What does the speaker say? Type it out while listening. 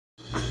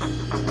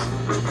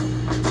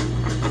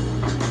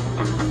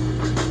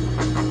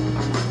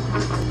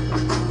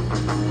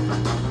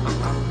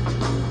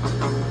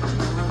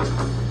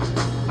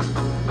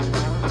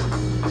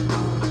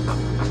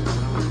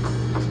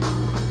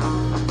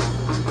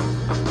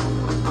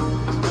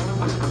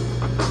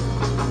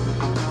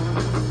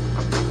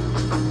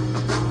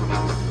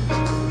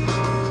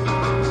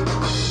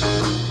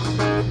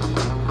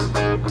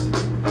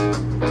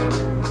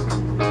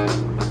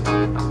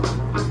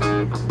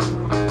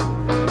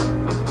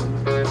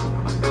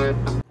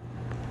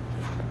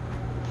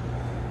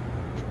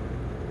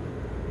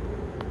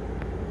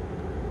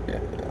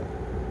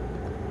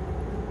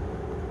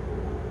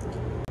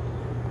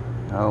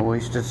I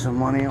wasted some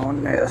money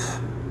on this.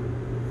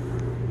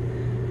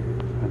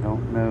 I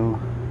don't know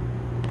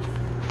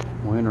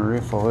when or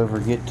if I'll ever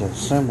get to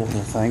assemble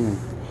the thing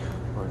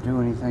or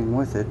do anything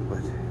with it,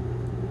 but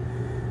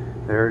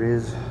there it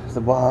is,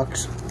 the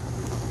box.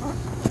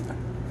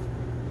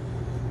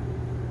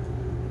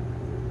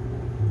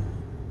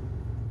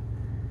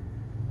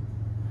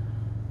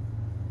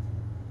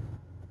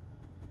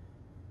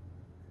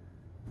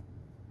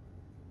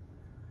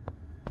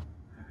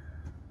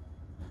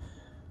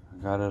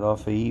 Got it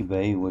off of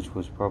eBay, which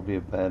was probably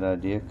a bad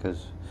idea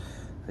because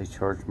they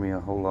charged me a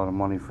whole lot of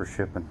money for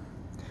shipping.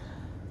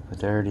 But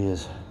there it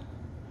is.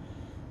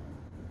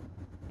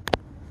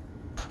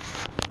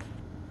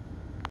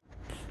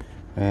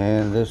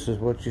 And this is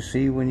what you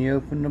see when you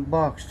open the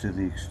box to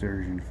the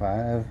Excursion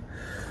 5.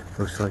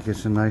 Looks like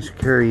it's a nice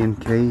carrying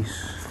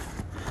case.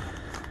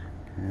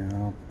 And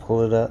I'll pull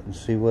it out and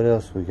see what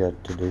else we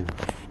got to do.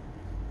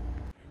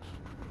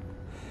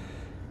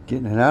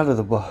 Getting it out of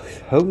the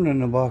box, opening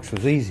the box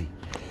was easy,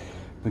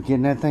 but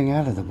getting that thing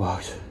out of the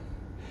box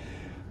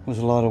was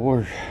a lot of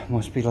work.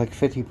 Must be like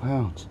 50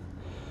 pounds.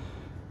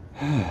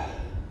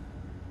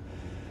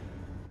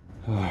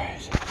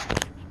 Alright,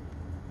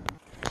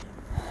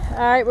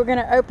 we're going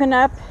to open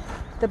up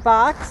the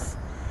box.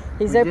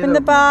 He's opened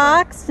the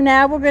box.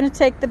 Now we're going to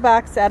take the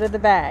box out of the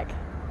bag.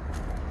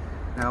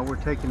 Now we're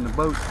taking the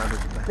boat out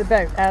of the bag. The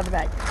boat out of the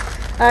bag.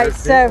 Alright,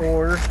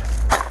 so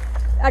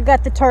I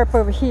got the tarp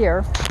over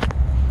here.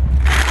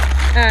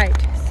 Alright,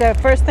 so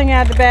first thing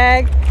out of the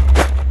bag,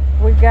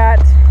 we got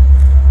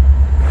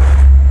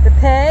the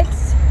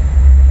pegs.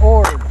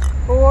 Oars,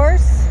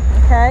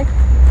 okay.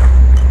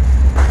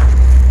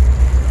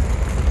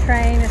 The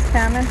train is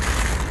coming.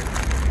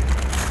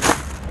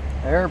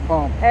 Air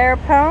pump. Air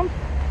pump.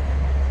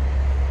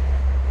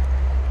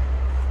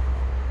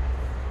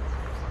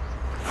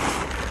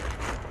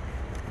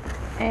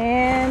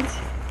 And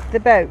the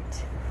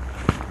boat.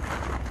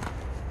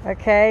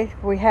 Okay,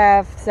 we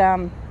have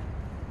some.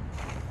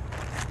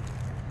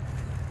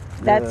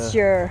 That's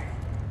your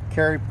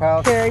carry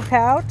pouch.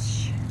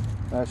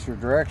 That's your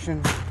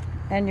direction.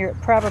 And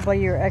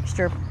probably your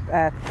extra.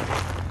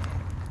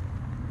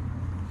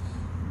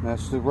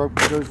 That's the rope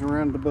that goes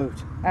around the boat.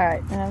 All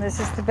right, now this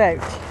is the boat.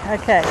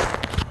 Okay,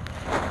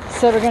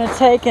 so we're going to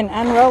take and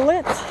unroll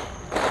it.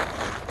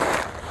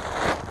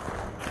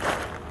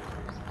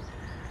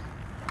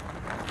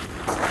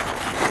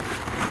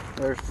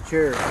 There's the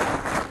chairs.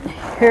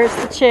 Here's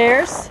the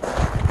chairs.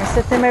 I'll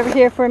set them over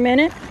here for a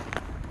minute.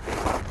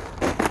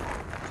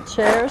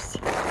 Chairs.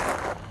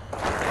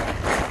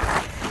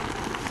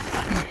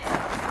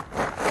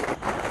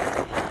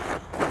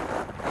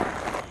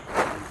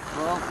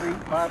 12 feet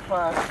by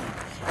 5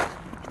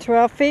 feet.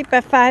 12 feet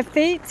by 5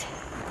 feet.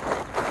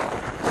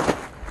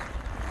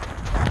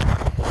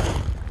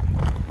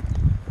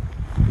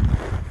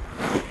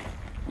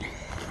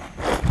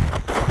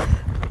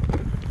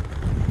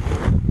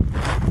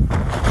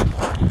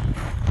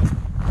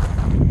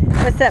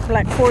 What's that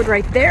black cord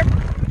right there?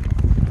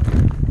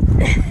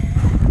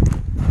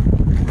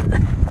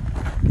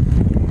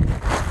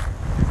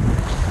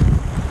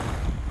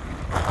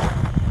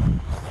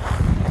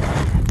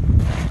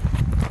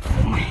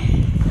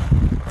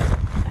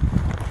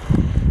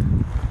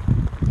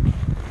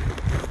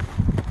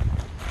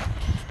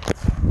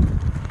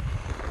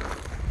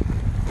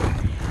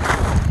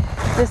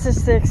 This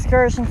is the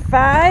Excursion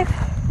 5.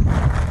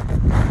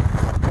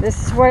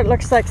 This is what it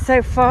looks like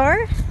so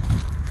far.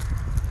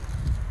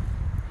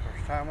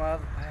 First time out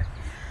of the package.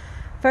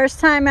 First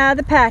time out of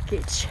the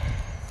package.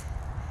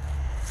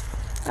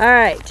 All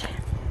right.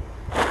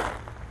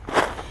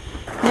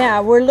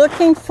 Now we're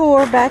looking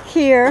for back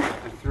here.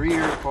 The 3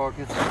 air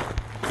pockets.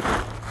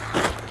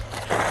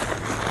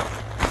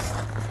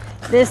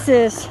 This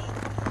is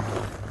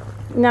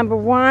number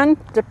 1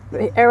 to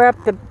air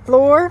up the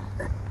floor.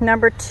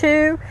 Number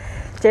 2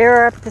 to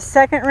air up the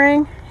second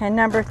ring, and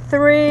number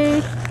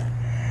 3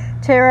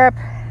 to air up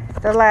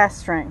the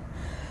last ring.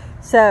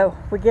 So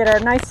we get our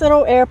nice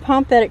little air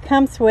pump that it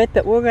comes with,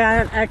 but we're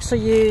going to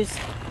actually use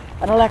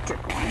an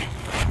electric one.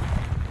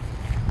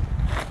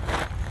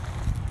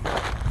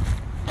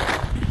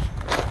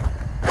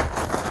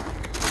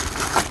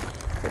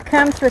 It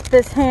comes with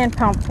this hand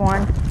pump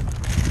one,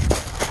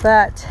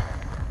 but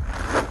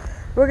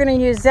we're going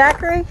to use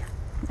Zachary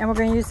and we're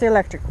going to use the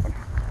electric one.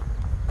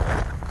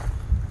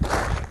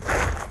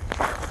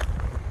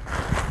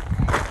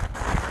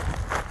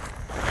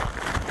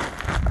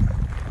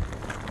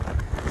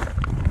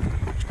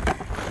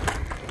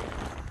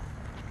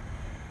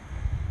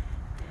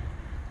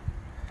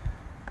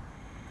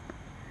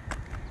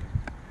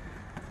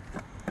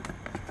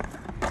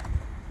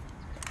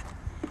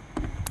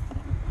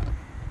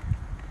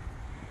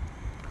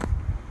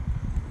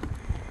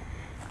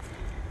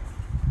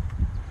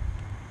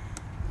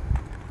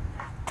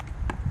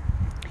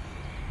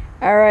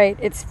 All right,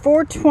 it's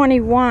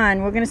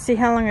 4:21. We're going to see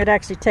how long it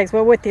actually takes.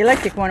 Well, with the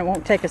electric one, it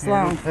won't take us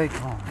long. It won't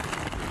take long.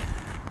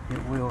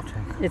 It will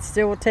take. It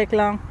still will take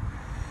long?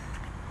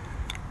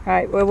 All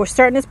right, well, we're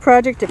starting this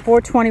project at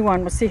 4:21.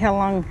 We'll see how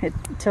long it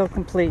until it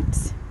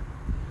completes.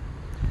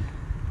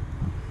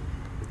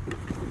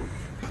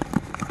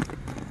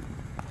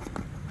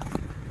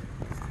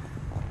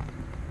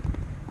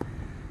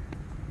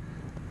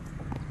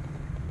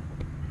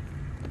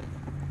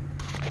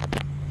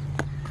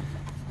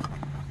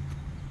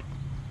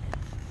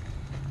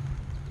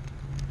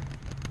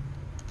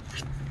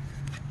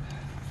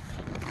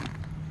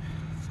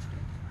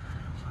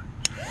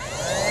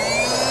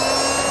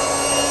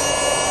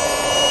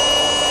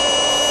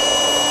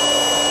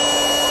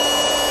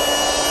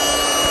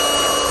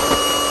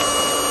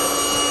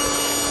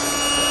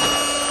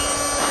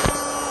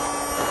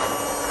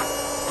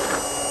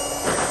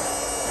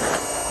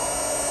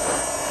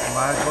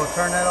 Might as well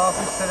turn that off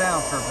and sit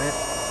down for a bit.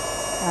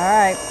 All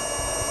right.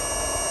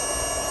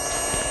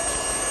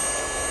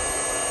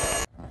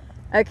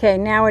 Okay,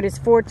 now it is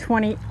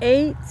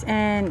 4:28,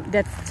 and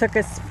that took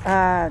us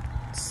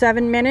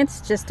 7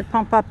 minutes just to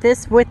pump up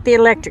this with the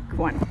electric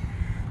one.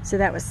 So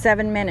that was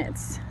 7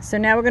 minutes. So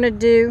now we're going to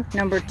do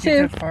number 2.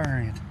 Get that fire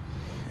ant.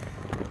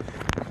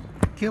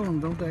 Kill him,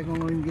 don't they gonna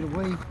let him get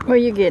away? Where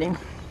you getting?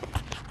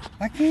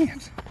 I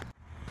can't.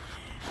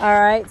 All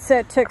right, so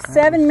it took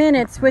 7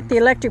 minutes with the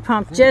electric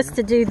pump just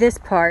to do this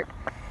part.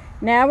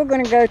 Now we're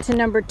going to go to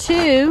number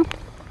 2,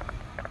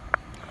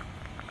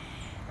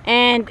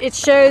 and it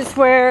shows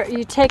where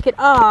you take it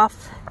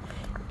off,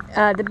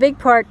 the big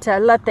part to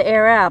let the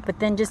air out,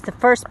 but then just the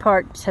first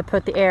part to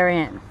put the air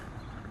in.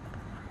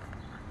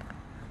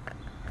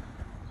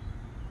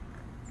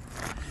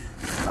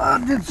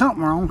 I did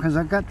something wrong because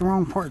I got the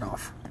wrong part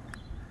off.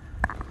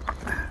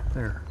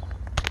 There.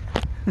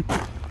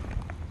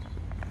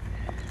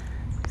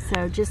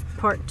 So just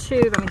part 2,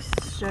 let me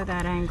show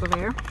that angle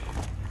there.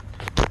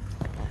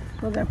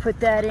 We're going to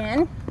put that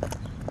in.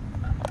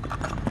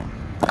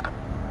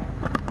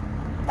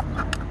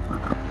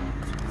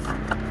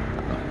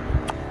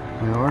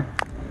 You are?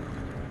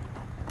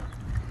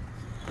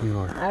 You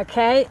are.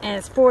 Okay, and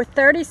it's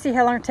 4:30. See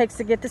how long it takes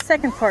to get the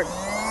second part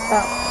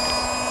up.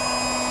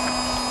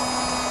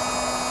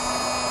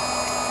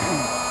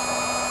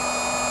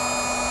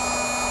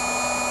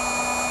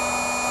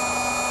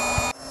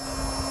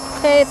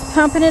 Okay, it's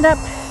pumping it up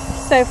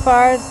so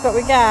far. That's what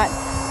we got.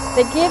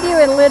 They give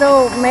you a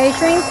little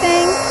measuring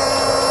thing.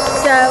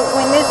 So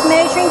when this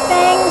measuring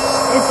thing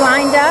is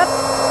lined up,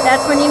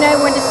 that's when you know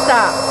when to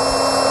stop.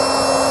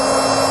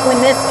 When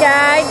this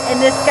guide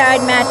and this guide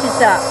matches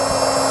up.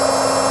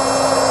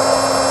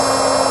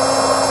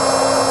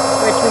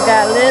 Which we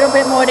got a little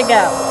bit more to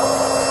go.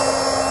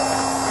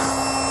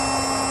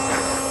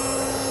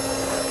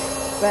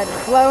 But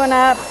it's blowing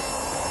up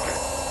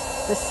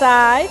the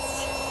sides.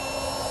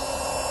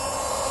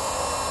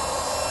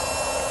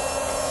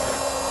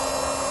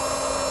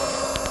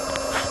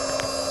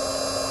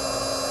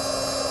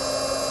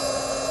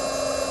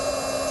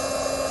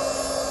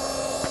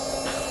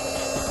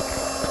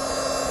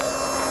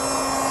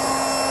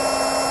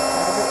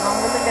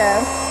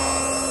 Go.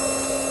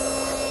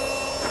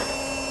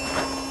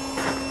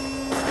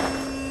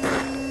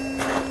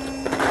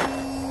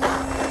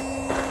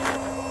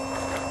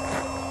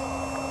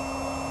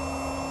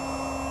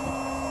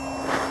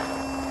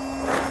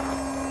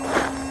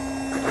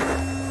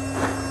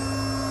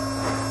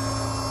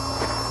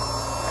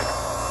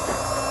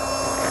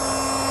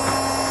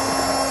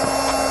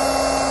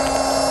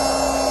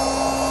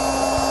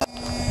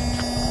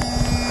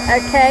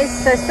 Okay,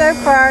 so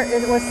far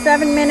it was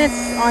 7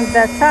 minutes on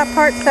the top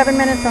part, 7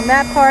 minutes on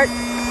that part,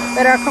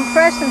 but our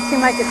compression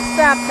seemed like it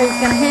stopped, so he's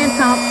going to hand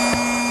pump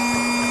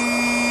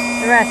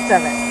the rest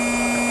of it.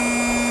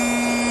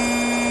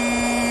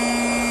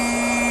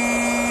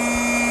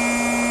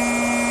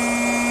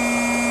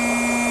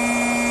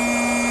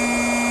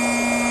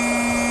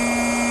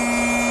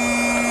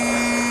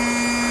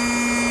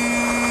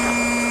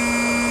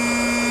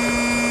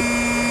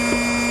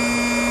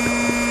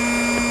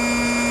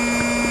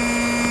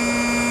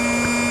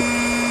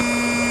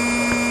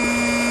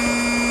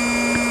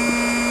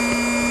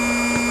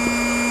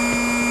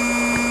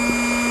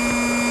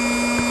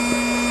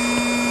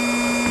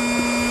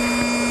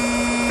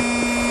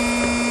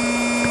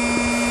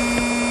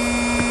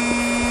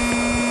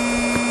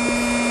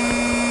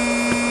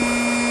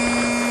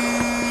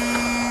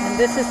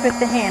 This is with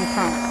the hand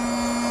pump,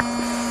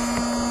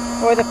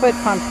 or the foot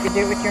pump. You can do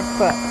it with your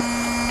foot.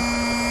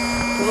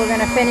 So we're going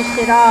to finish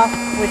it off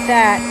with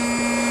that.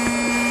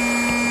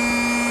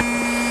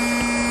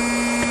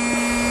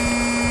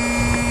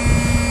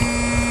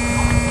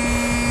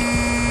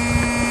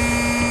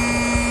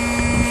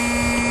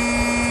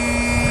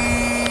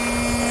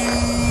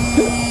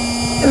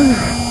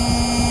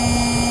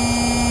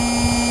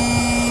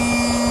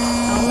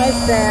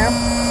 Almost there.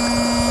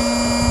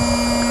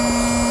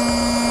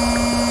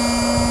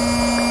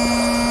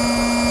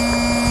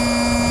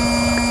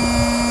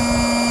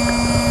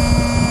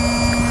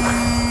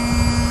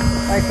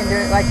 Or you can do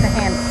it like the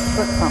hand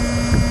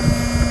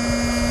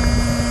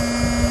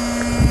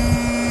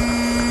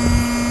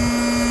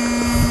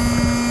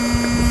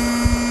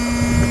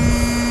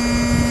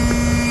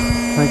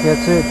think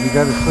that's it. You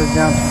got to slid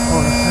down too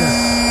far up there.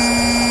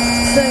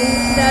 So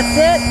that's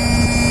it?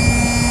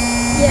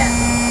 Yeah.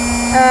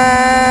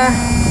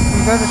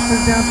 You got to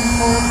slid down too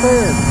far up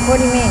there. What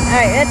do you mean?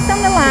 Alright, it's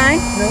on the line.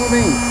 No, it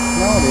ain't.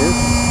 No, it is.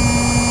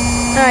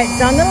 Alright,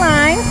 it's on the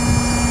line.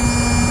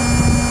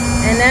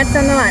 And that's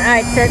on the line.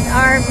 Alright, so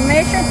our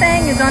measure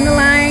thing is on the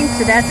line.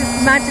 So that's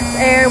as much as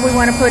air we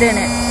want to put in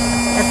it.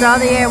 That's all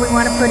the air we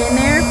want to put in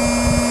there.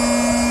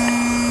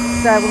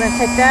 So we're going to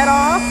take that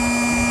off.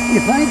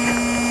 You think?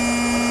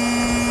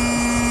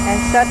 And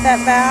shut that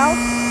valve.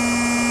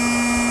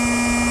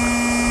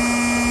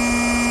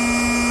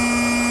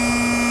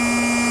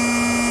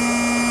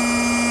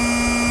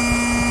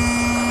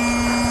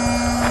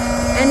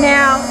 And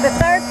now the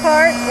third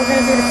part, we're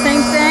going to do the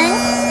same thing.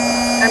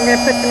 I'm going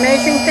to put the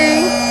measuring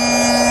thing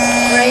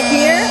right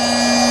here.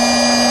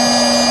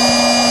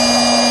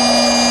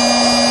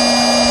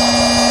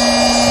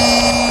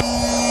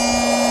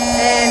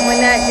 And when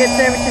that gets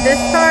over to this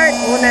part,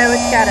 we'll know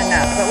it's got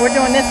enough. But we're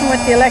doing this one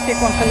with the electric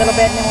one for a little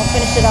bit, and then we'll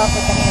finish it off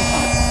with the hand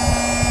pump.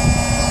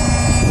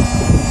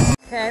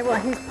 Okay, well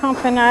he's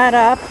pumping that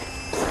up.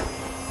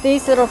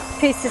 These little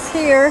pieces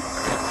here,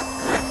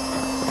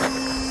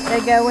 they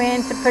go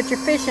in to put your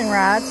fishing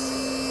rods.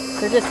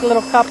 They're just a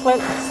little couplet.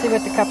 Let's see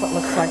what the couplet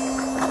looks like.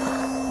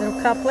 Little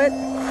couplet.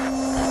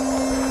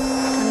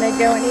 And they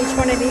go in each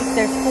one of these.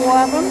 There's 4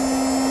 of them.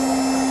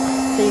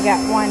 So you got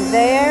one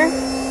there,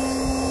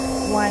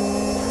 one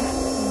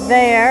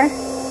there.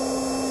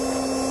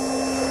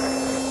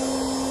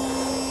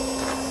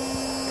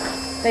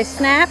 They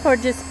snap or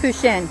just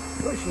push in?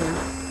 Push in.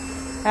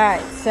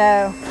 Alright,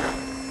 so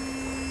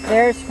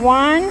there's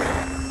 1,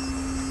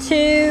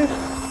 2,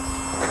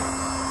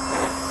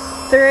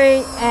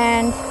 3,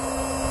 and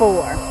 4.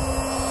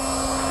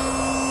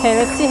 Okay,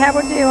 let's see how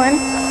we're doing.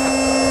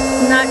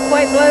 Not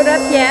quite blowed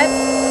up yet.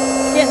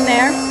 Getting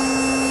there.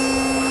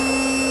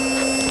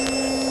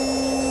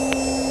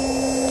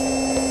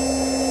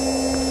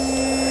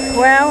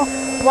 Well,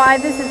 while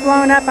this is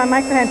blown up, I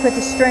might go ahead and put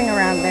the string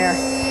around there.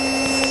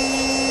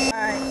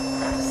 Alright,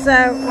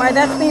 so while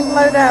that's being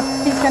blowed up,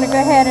 he's going to go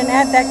ahead and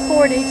add that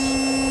cordage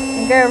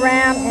and go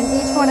around in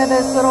each one of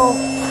those little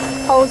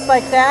holes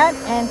like that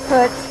and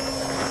put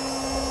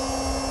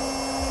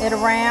it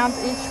around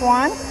each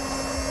one.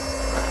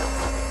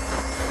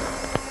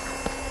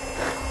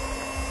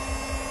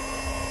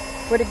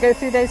 Would it go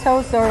through those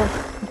holes or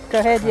go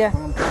ahead, yeah?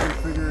 I'm trying to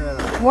figure it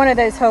out. One of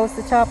those holes,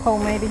 the top hole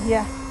maybe,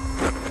 yeah.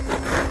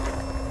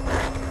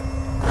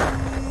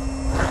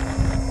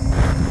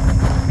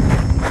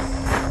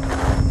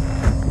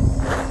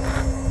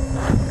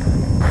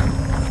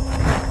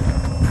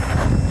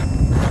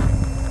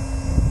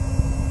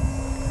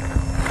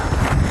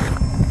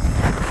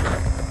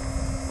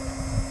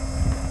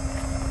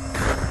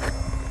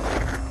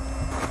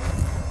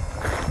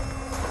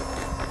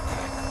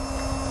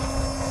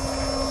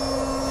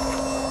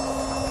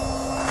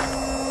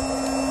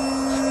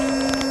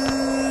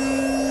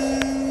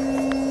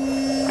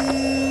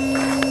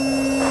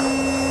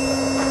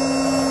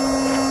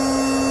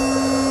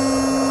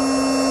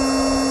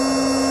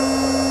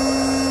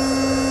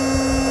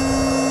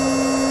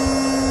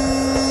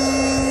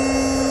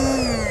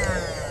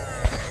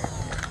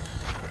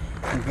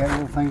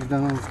 Things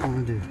done what it's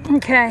going to do.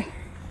 Okay.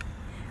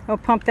 I'll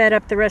pump that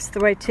up the rest of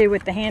the way too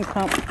with the hand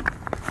pump.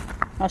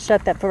 I'll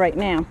shut that for right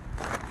now.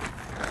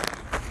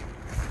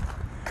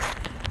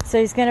 So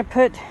he's going to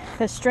put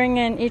the string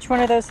in each one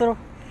of those little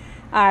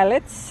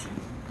eyelets.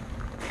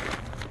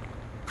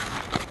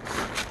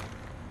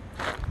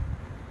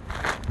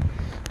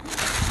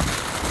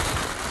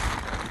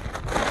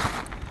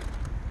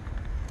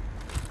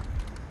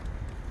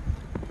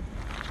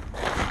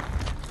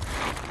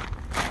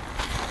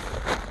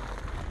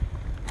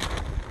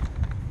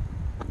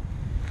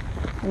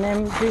 And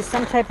then do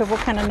some type of what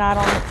kind of knot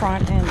on the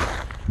front end.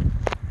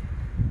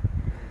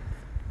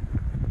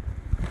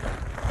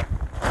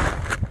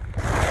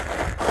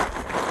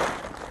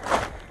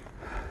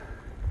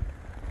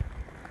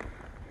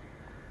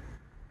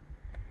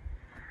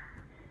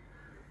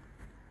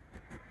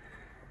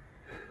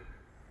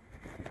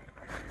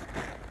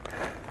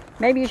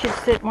 Maybe you should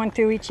sit one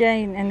through each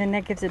end and then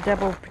that gives a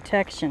double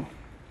protection.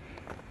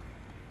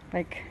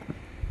 Like,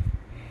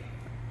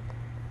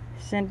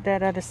 send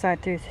that other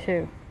side through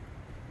too,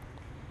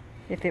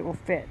 if it will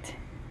fit.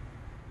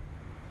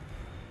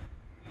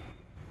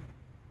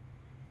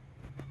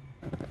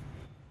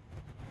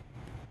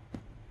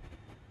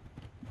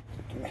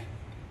 Okay.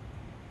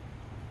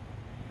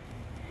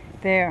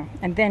 There,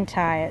 and then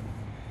tie it.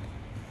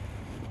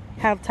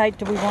 How tight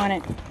do we want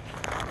it?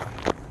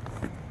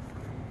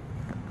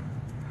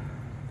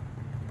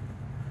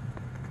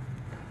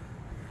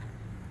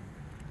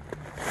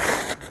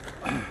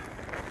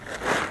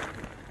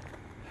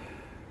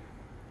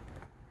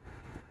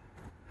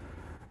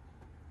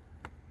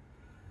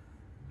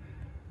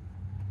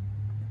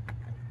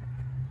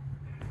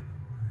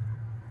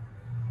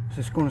 Is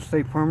this going to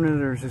stay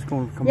permanent or is this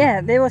going to come Yeah,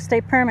 they will stay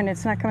permanent.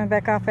 It's not coming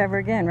back off ever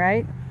again,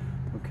 right?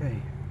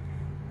 Okay.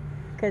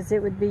 Because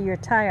it would be your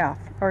tie-off.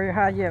 or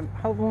how you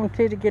hold on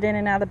to get in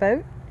and out of the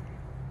boat.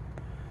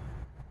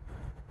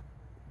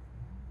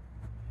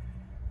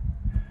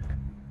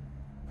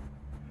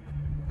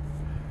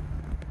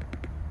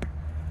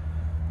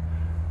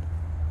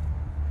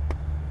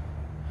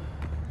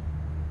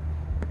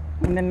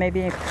 And then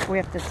maybe we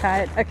have to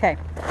tie it. Okay,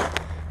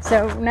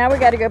 so now we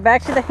got to go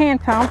back to the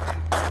hand pump.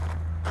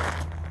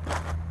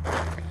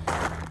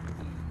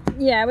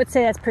 Yeah, I would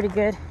say that's pretty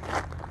good.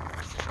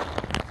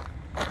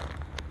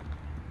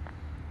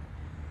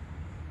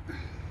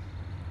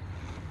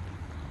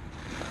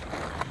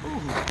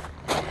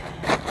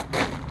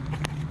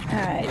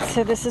 Alright,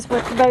 so this is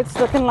what the boat's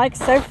looking like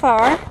so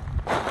far.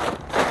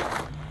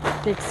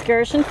 The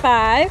Excursion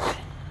 5,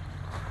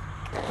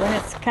 when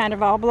it's kind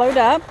of all blowed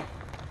up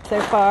so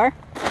far.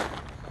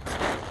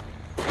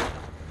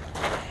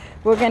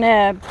 We're going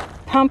to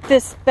pump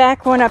this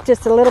back one up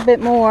just a little bit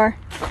more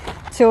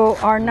till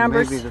our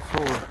numbers. Maybe the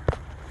floor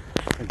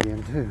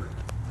again too.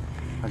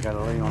 I got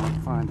to lay on it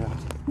and find out.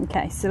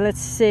 Okay, so let's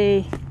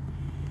see.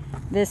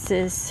 This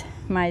is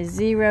my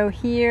 0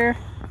 here.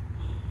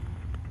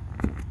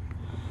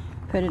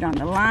 Put it on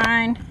the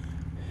line.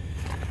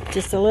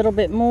 Just a little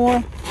bit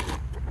more.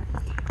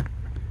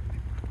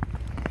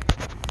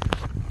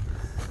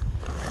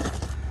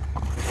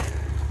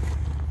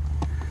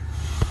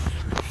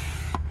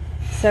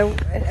 So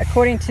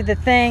according to the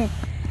thing,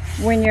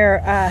 when you're,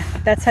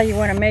 that's how you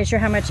want to measure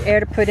how much air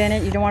to put in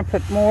it. You don't want to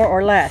put more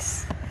or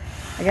less.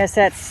 I guess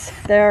that's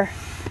their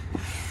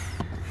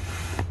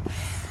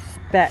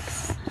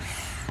specs.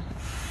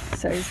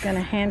 So he's going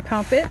to hand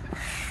pump it,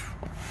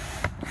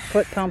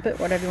 foot pump it,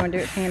 whatever you want to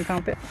do it, hand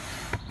pump it.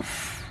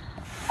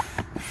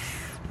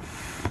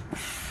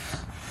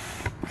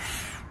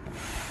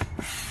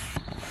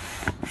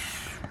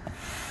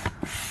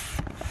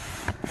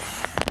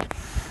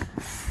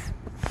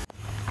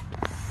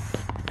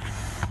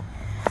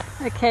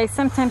 Okay,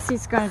 sometimes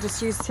he's going to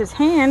just use his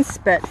hands,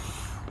 but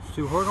it's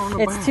too hard on the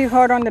back. It's too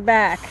hard on the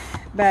back,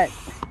 but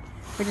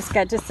we just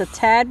got just a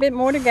tad bit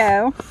more to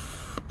go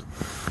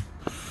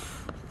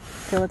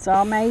till it's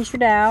all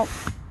measured out.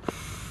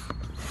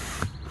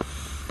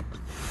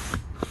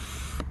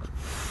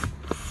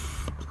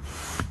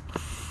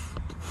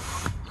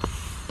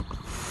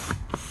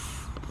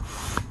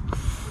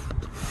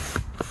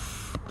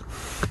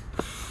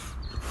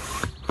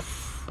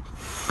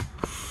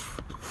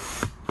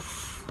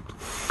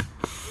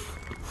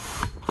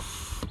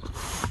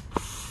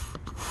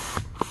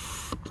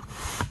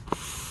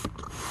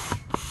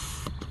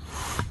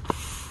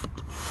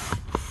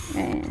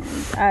 And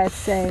I'd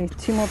say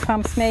 2 more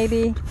pumps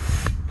maybe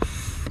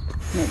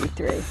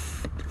 3.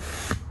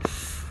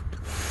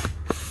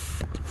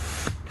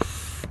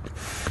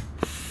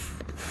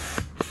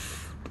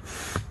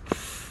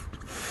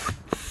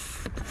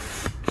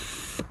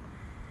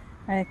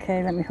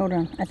 Okay, let me hold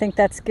on. I think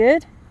that's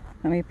good.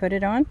 Let me put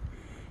it on.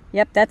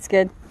 Yep, that's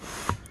good.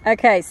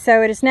 Okay,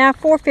 so it is now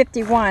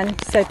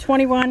 4:51. So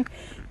 21,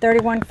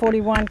 31,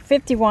 41,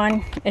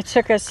 51. It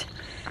took us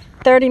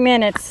 30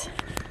 minutes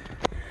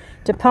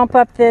to pump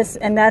up this,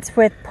 and that's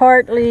with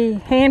partly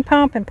hand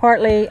pump and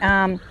partly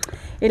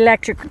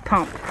electric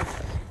pump.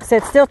 So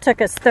it still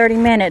took us 30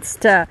 minutes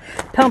to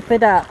pump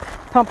it up,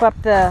 pump up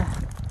the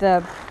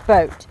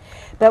boat.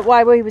 But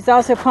while we was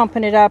also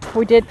pumping it up,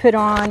 we did put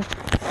on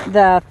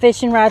the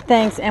fishing rod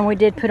things, and we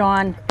did put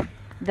on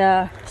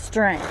the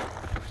string.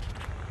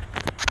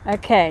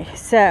 Okay,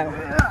 so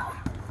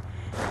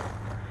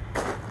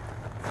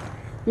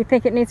you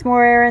think it needs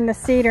more air in the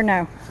seat or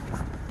no?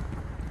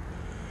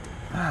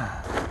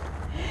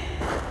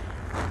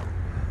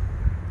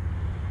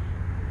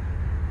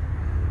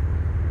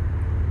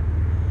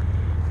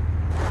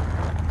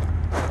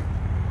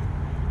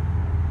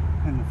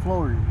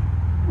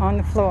 On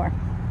the floor.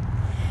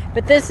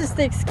 But this is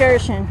the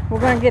Excursion. We're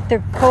going to get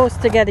the poles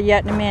together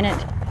yet in a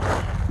minute,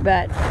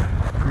 but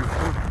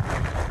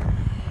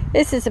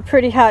this is a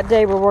pretty hot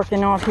day we're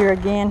working off here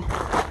again.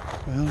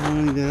 Well, not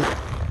only that,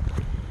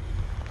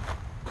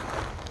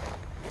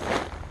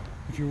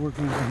 but you're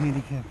working with a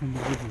handicapped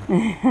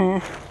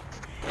individual.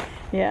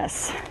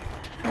 Yes,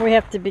 we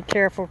have to be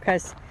careful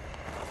because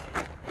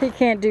he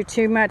can't do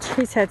too much.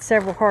 He's had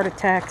several heart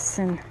attacks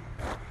and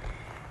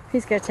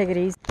he's got to take it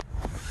easy.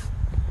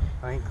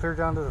 I ain't clear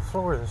down to the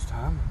floor this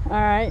time. All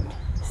right,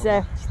 so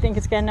you think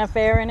it's got enough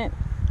air in it?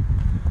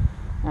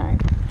 All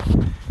right.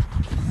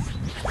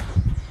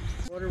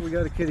 Water, we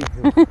got a kiddie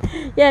pool.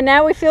 Yeah,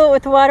 now we fill it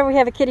with water, we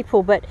have a kiddie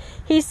pool, but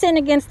he's sitting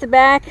against the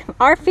back.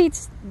 Our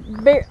feet's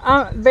there,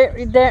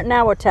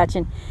 now we're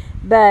touching,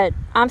 but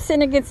I'm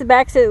sitting against the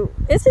back, so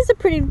this is a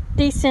pretty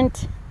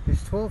decent.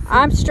 It's 12 feet.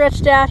 I'm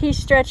stretched out, he's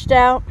stretched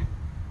out,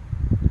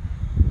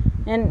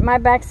 and my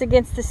back's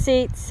against the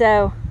seat,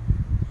 so.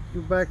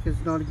 Your back is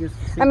not against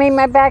the seat. I mean,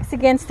 my back's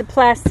against the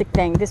plastic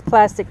thing, this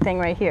plastic thing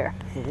right here.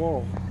 The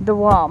wall. The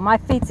wall. My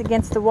feet's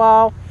against the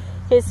wall,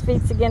 his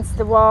feet's against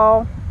the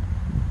wall.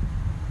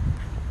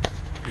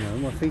 Yeah,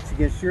 my feet's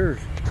against yours.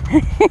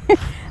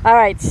 All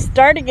right,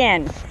 start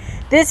again.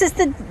 This is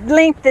the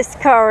length this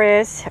car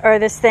is, or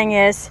this thing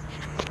is.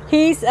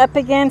 He's up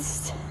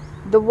against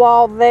the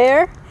wall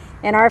there,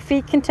 and our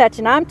feet can touch.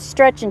 And I'm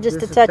stretching just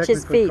to touch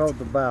his feet. Called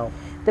the bow.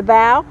 The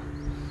bow.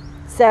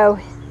 So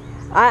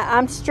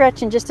I'm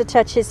stretching just to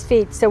touch his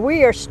feet. So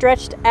we are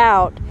stretched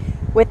out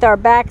with our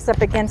backs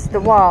up against the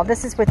wall.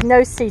 This is with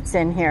no seats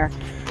in here.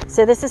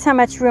 So this is how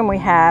much room we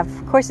have.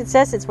 Of course, it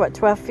says it's what,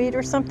 12 feet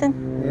or something?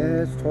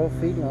 Yeah, it's 12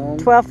 feet long.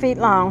 12 feet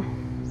long.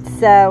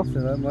 So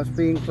that must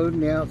be including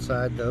the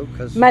outside, though.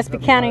 Cause must be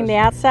counting the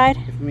outside?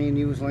 If me and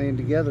you was laying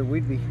together,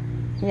 we'd be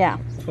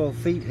 12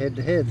 feet head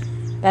to head.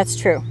 That's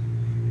true.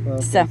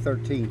 Well, so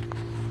 13.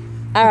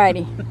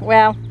 Alrighty.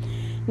 Well,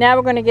 now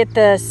we're going to get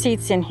the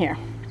seats in here.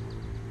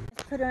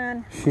 Put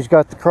on. She's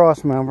got the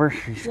cross member.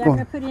 I'm going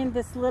to put in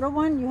this little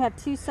one. You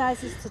have two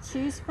sizes to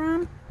choose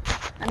from.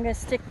 I'm going to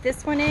stick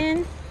this one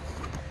in.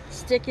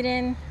 Stick it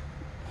in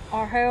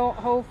our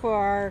hole for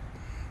our.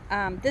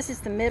 This is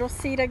the middle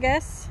seat, I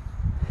guess.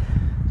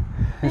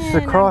 It's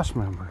the cross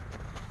member.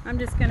 I'm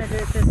just going to do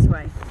it this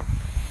way.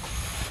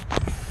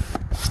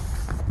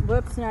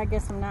 Whoops, no, I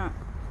guess I'm not.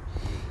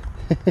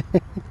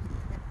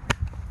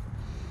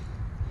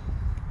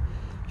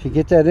 If you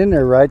get that in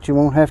there right, you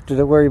won't have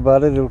to worry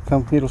about it.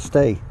 It'll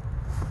stay.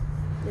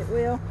 It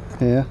will?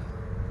 Yeah.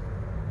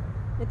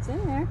 It's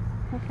in there.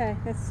 Okay,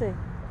 let's see.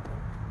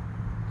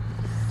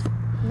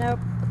 Nope.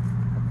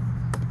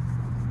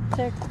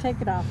 Take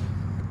it off.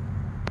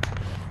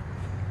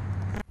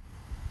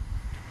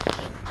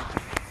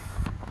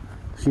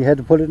 She had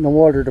to put it in the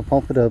water to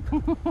pump it up.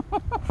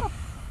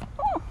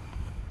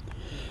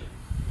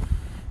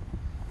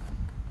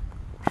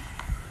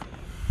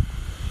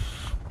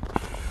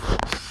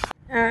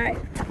 Alright,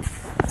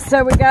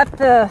 so we got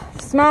the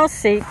small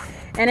seat,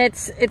 and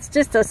it's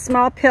just a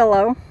small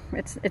pillow.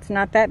 It's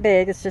not that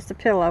big, it's just a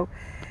pillow.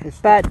 It's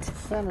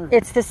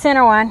the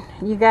center one.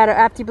 You gotta,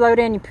 after you blow it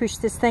in, you push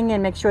this thing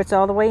in, make sure it's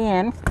all the way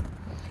in.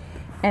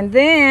 And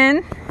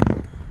then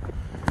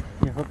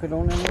you hook it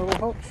on them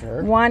little hooks,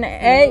 sir.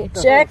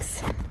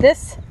 1HX.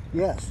 This?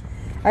 Yes.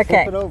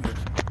 Okay. Flip it over.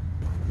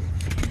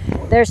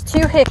 There's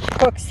two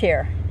hooks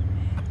here.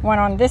 One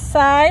on this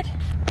side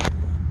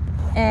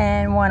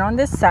and one on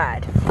this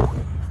side.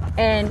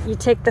 And you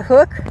take the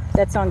hook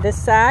that's on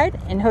this side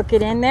and hook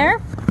it in there.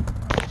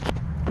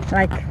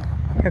 Like,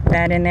 hook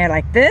that in there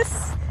like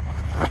this.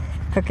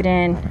 Hook it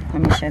in.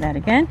 Let me show that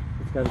again.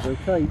 It's got to go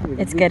tight.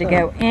 It's got to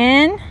go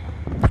in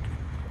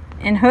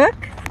and hook.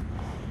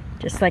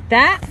 Just like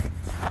that.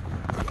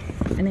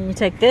 And then you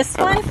take this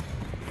one.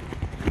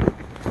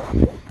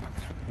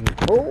 And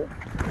pull.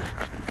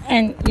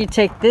 And you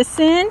take this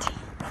end.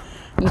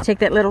 You take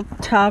that little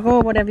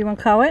toggle, whatever you want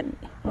to call it.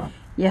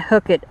 You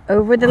hook it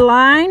over the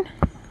line.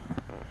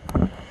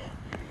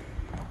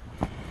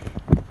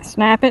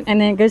 Snap it, and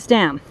then it goes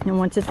down. And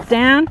once it's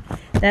down,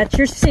 that's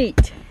your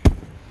seat.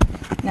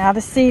 Now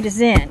the seat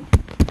is in.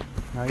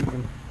 Now you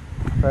can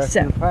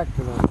fasten the pack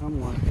to that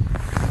somewhere.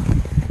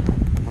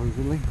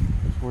 Supposedly.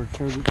 That's where it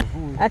showed it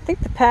before. I think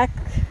the pack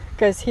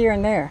goes here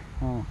and there.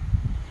 Oh.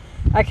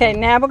 Okay,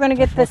 now we're going to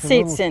get the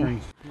seats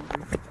in.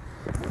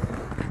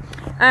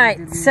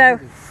 Alright, so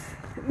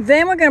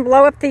then we're going to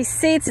blow up these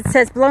seats. It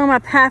says blow them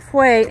up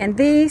halfway, and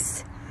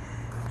these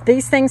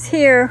things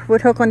here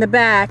would hook on the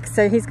back,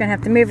 so he's going to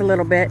have to move a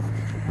little bit.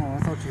 Oh, I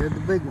thought you had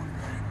the big one.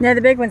 No,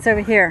 the big one's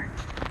over here.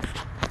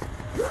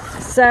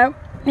 So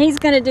he's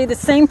going to do the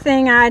same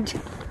thing. I'm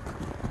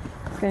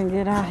going to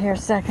get out here a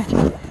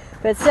second.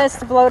 But it says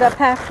to blow it up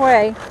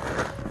halfway,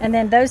 and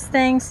then those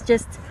things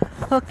just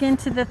hook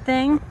into the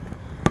thing.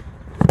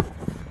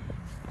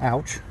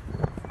 Ouch.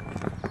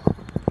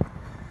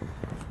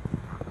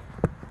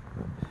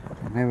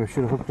 Maybe I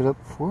should have hooked it up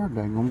before.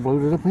 Dang, I'm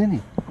blowed it up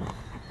any.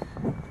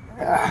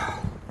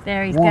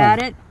 There, he's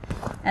got it.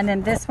 And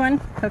then this one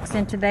hooks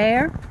into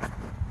there.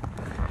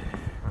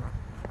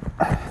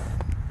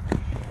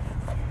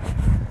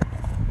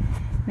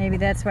 Maybe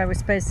that's why we're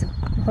supposed to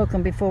hook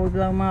them before we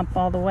blow them up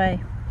all the way.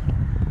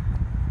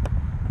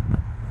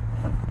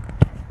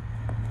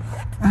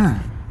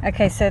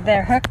 Okay, so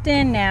they're hooked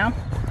in now.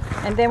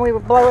 And then we will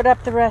blow it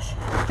up the rest,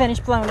 finish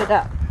blowing it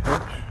up.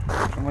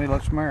 Oops. Somebody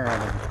let some air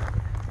out of it.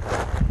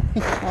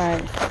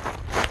 Alright.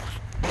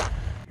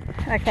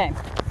 Okay.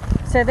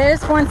 So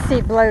there's one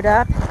seat blowed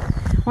up.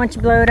 Once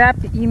you blow it up,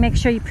 you make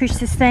sure you push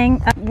this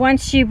thing up.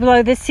 Once you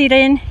blow this seat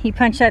in, you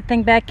punch that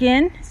thing back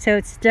in so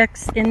it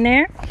sticks in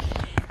there.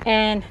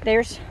 And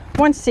there's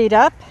one seat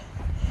up.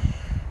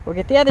 We'll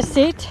get the other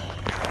seat.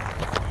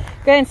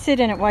 Go ahead and sit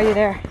in it while you're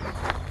there.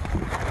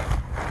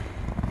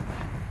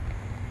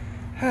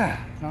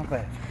 Not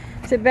bad.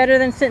 Is it better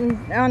than sitting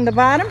on the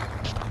bottom?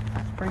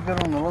 It's pretty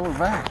good on the lower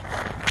back.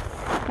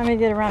 Let me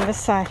get around this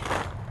side.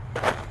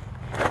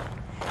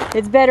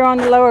 It's better on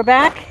the lower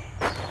back?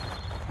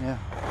 Yeah.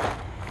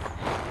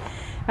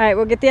 Alright,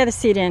 we'll get the other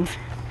seat in.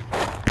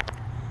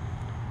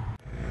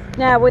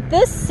 Now with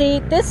this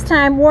seat, this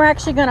time we're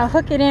actually going to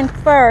hook it in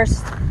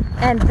first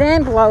and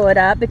then blow it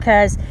up,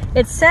 because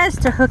it says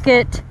to hook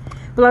it,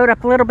 blow it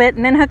up a little bit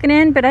and then hook it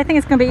in, but I think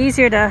it's going to be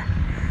easier to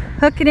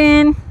hook it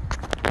in.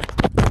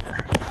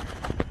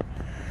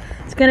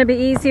 It's going to be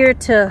easier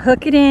to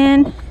hook it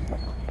in.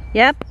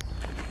 Yep.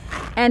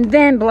 and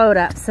then blow it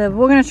up. So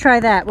we're gonna try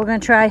that. We're gonna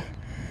try,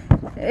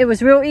 it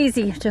was real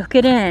easy to hook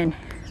it in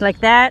like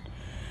that,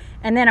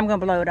 and then I'm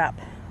gonna blow it up.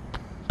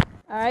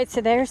 All right,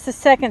 so there's the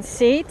second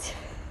seat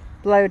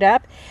blowed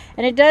up,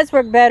 and it does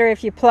work better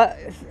if you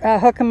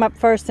hook them up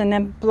first and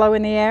then blow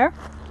in the air.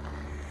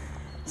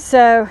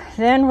 So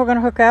then we're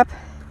gonna hook up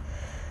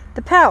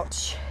the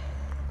pouch,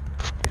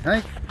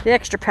 Hey. the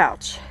extra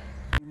pouch.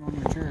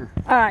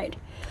 All right,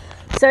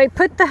 so he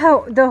put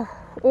the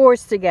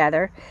oars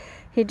together.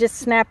 He just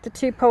snapped the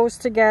two poles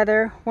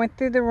together, went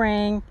through the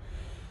ring,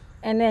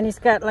 and then he's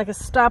got like a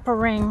stopper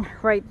ring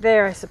right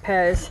there, I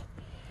suppose.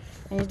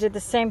 And he did the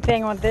same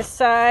thing on this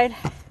side.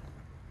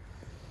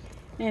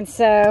 And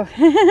so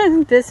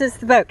this is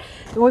the boat.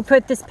 We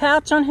put this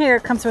pouch on here.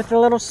 It comes with a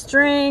little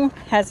string,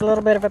 has a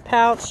little bit of a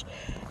pouch,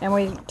 and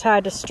we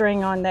tied a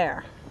string on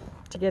there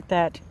to get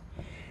that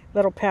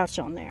little pouch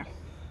on there.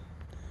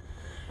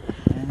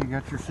 And you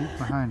got your seat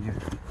behind you.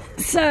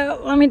 So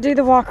let me do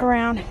the walk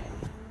around.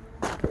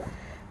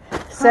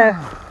 So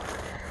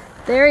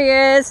there he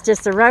is,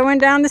 just a rowing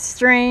down the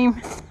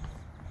stream.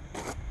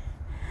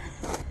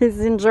 He's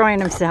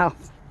enjoying himself.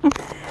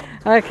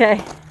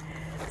 Okay,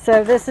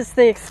 so this is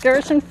the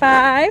Excursion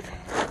 5.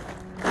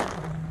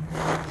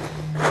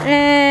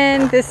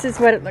 And this is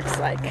what it looks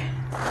like.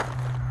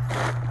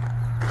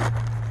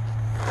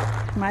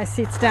 My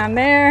seat's down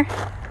there.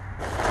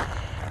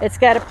 It's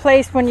got a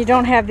place when you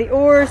don't have the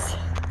oars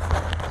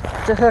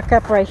to hook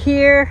up right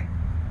here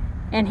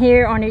and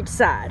here on each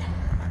side.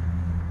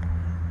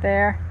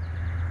 There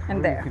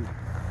and there. You can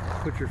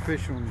put your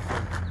fish on your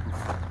foot.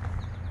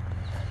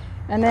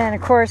 And then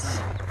of course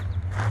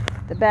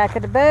the back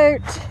of the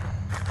boat,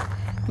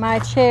 my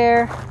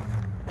chair.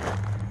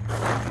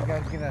 You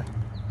gotta get a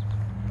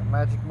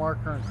magic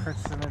marker and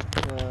christen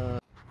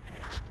it.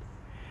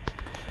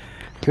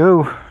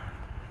 Go.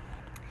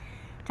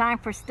 Time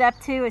for step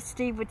 2, as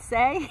Steve would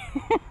say.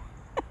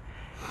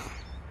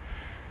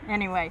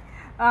 Anyway,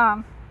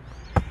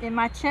 in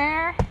my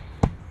chair,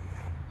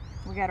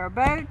 we got our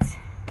boat.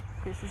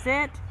 This is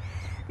it.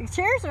 The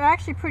chairs are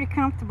actually pretty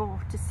comfortable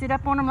to sit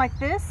up on them like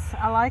this.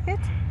 I like it.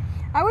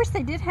 I wish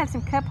they did have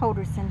some cup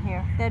holders in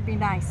here. That'd be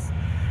nice.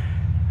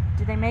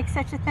 Do they make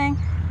such a thing?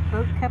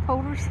 Boat cup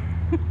holders?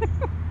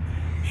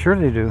 Sure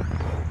they do.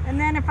 And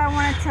then if I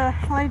wanted to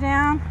lay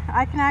down,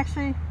 I can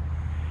actually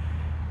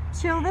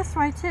chill this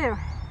way too.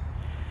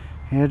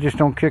 Yeah, just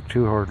don't kick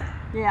too hard.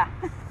 Yeah.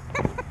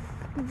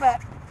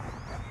 But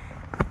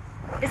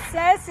it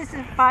says this is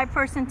a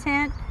 5-person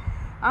tent.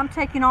 I'm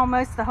taking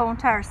almost the whole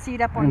entire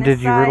seat up on And this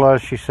did you side.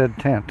 realize she said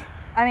tent?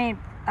 I mean,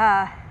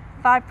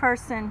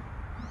 5-person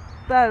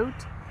boat.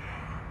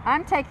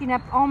 I'm taking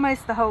up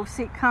almost the whole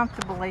seat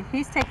comfortably.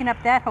 He's taking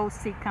up that whole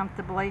seat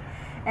comfortably.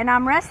 And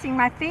I'm resting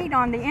my feet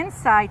on the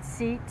inside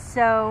seat,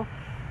 so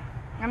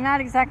I'm not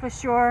exactly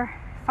sure.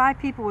 5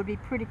 people would be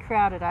pretty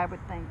crowded, I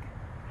would think.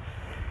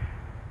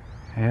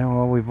 Yeah,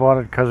 well, we bought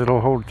it because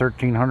it'll hold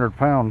 1,300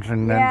 pounds,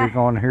 and then Yeah. they're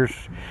going,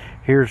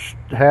 here's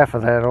half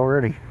of that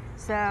already.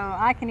 So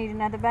I can eat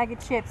another bag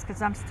of chips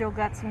because I'm still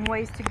got some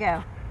ways to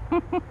go.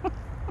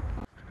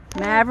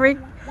 Maverick,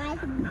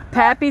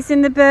 Pappy's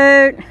in the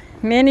boat,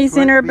 Minnie's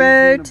in her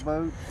boat,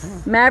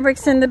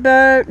 Maverick's in the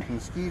boat,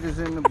 Mosquitoes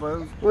in the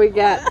boat. we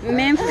got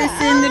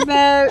Memphis in the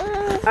boat.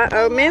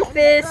 Uh-oh,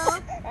 Memphis.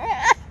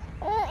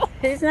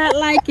 He's not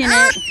liking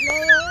it.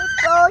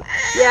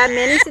 Yeah,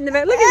 Minnie's in the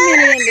boat. Look at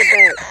Minnie in the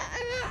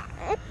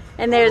boat.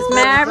 And there's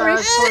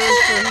Maverick.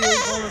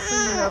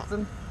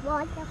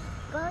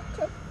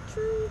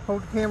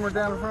 Hold the camera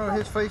down in front of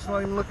his face and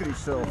let him look at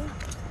himself.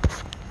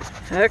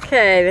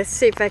 Okay, let's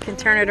see if I can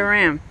turn it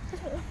around.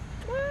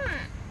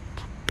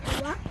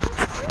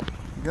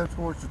 Go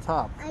towards the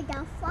top. I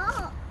don't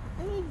fall.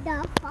 I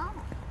don't fall.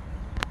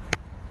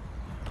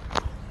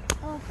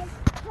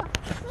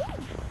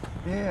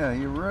 Yeah,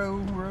 you row,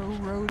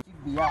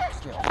 you'd be out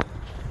still.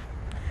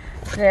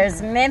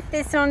 There's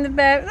Memphis on the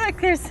boat.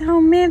 Look, there's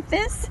old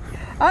Memphis.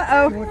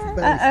 Uh-oh.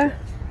 Uh-oh.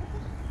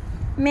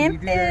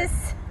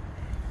 Memphis.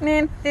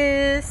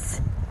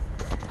 Memphis.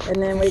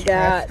 And then we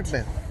got... Scratch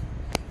her belly.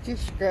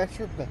 Just scratch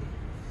her belly.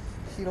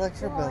 She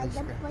likes her belly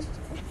scratched.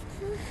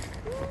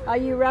 Are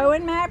you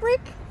rowing,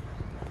 Maverick?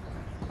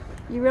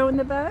 You rowing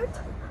the boat?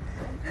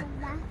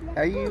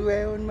 Are you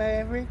rowing,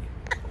 Maverick?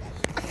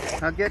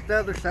 I'll get the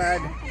other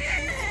side.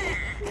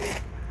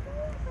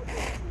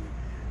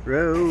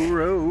 Row,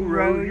 row,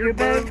 row your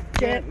boat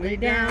gently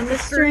down the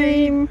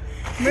stream.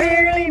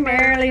 Merrily,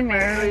 merrily,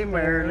 merrily,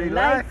 Merrily,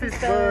 life is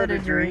but a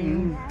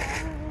dream.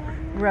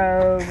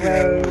 Row,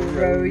 row,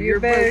 row your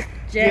boat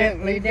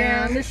gently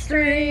down the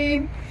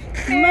stream.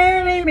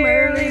 Merrily,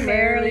 merrily,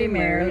 merrily,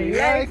 merrily,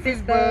 life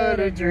is but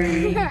a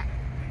dream.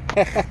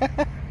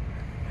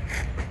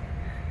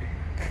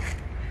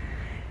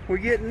 We're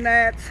getting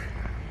gnats.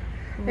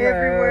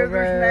 Everywhere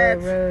there's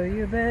gnats. Row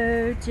your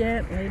boat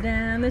gently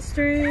down the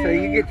stream. So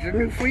you get your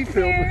new flea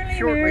pill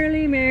shortly.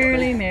 Merrily,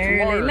 merrily, merrily,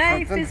 Tomorrow or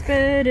life something. is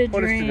but a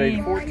What is today,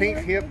 the dream.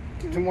 14th? Yep.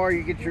 Tomorrow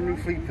you get your new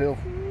flea pill.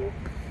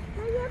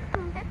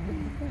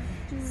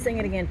 Sing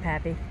it again,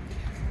 Pappy.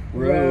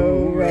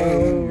 Row,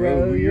 row,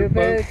 row your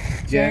boat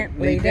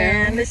gently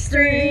down the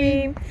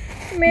stream.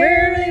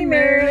 Merrily,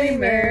 merrily,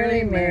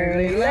 merrily,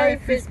 merrily,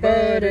 life is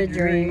but a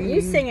dream.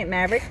 You sing it,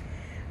 Maverick.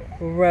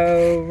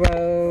 Row,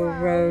 row,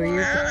 row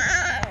your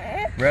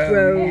boat.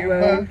 Row your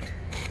boat.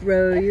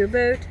 Row your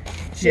boat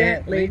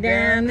gently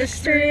down the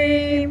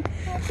stream.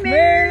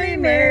 Merrily,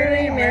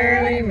 merrily,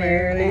 merrily,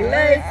 merrily,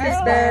 life is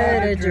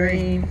but a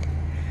dream.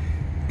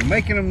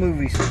 Making a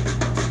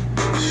movie.